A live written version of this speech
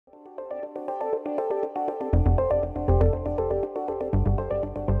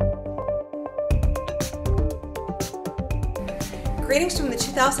Greetings from the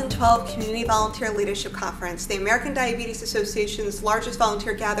 2012 Community Volunteer Leadership Conference, the American Diabetes Association's largest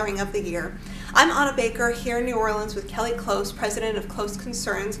volunteer gathering of the year. I'm Anna Baker here in New Orleans with Kelly Close, president of Close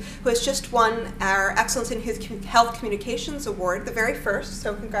Concerns, who has just won our Excellence in Health Communications Award, the very first,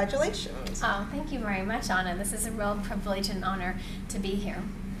 so congratulations. Oh, thank you very much, Anna. This is a real privilege and honor to be here.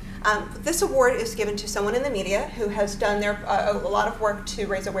 This award is given to someone in the media who has done a lot of work to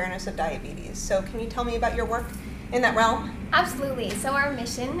raise awareness of diabetes. So can you tell me about your work in that realm? Absolutely. So our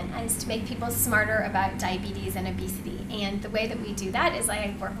mission is to make people smarter about diabetes and obesity. And the way that we do that is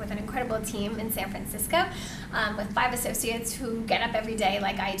I work with an incredible team in San Francisco with 5 associates who get up every day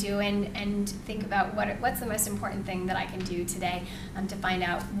like I do and think about what's the most important thing that I can do today to find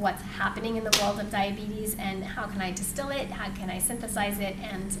out what's happening in the world of diabetes and how can I distill it, how can I synthesize it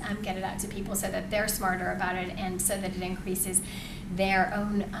and get it out to people so that they're smarter about it and so that it increases their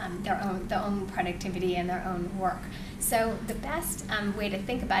own productivity and their own work. So the best way to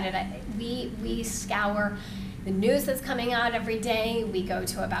think about it, we scour the news that's coming out every day. We go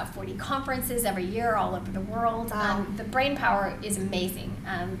to about 40 conferences every year all over the world. The brain power is amazing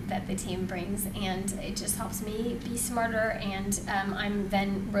that the team brings, and it just helps me be smarter, and I'm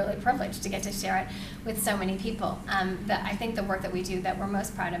then really privileged to get to share it with so many people. I think the work that we do that we're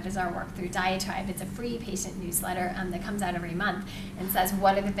most proud of is our work through Diatribe. It's a free patient newsletter that comes out every month and says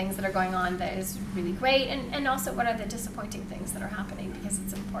what are the things that are going on that is really great, and also what are the disappointing things that are happening, because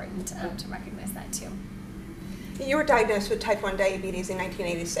it's important to recognize that too. You were diagnosed with type 1 diabetes in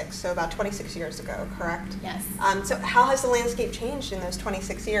 1986, so about 26 years ago, correct? Yes. So how has the landscape changed in those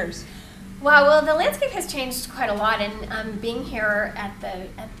 26 years? Wow, well, the landscape has changed quite a lot, and being here at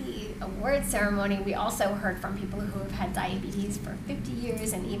the award ceremony, we also heard from people who have had diabetes for 50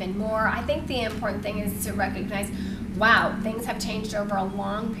 years and even more. I think the important thing is to recognize, wow, things have changed over a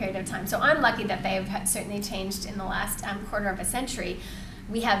long period of time. So I'm lucky that they have certainly changed in the last quarter of a century.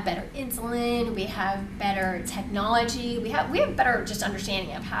 We have better insulin, we have better technology, we have better just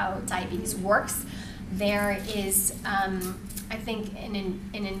understanding of how diabetes works. There is, I think, an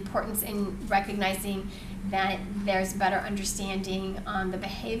importance in recognizing that there's better understanding on the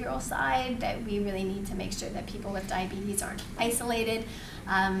behavioral side, that we really need to make sure that people with diabetes aren't isolated.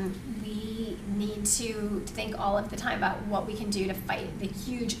 We need to think all of the time about what we can do to fight the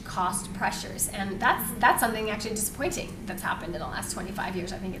huge cost pressures, and that's something actually disappointing that's happened in the last 25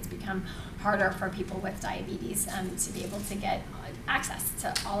 years. I think it's become harder for people with diabetes to be able to get access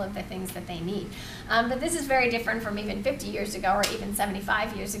to all of the things that they need. But this is very different from even 50 years ago or even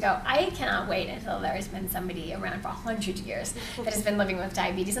 75 years ago. I cannot wait until there's been somebody around for 100 years that has been living with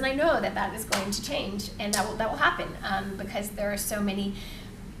diabetes, and I know that that is going to change, and that will happen because there are so many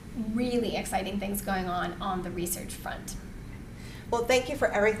really exciting things going on the research front. Well, thank you for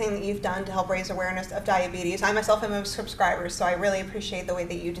everything that you've done to help raise awareness of diabetes. I myself am a subscriber, so I really appreciate the way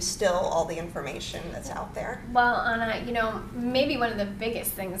that you distill all the information that's out there. Well, Anna, you know, maybe one of the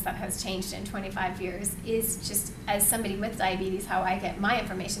biggest things that has changed in 25 years is just as somebody with diabetes, how I get my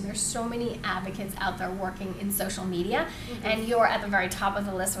information. There's so many advocates out there working in social media, and you're at the very top of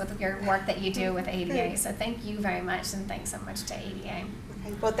the list with your work that you do with ADA. So thank you very much, and thanks so much to ADA.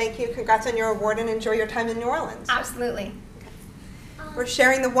 Okay. Well, thank you. Congrats on your award, and enjoy your time in New Orleans. Absolutely. We're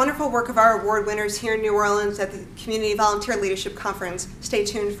sharing the wonderful work of our award winners here in New Orleans at the Community Volunteer Leadership Conference. Stay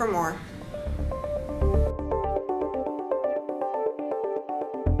tuned for more.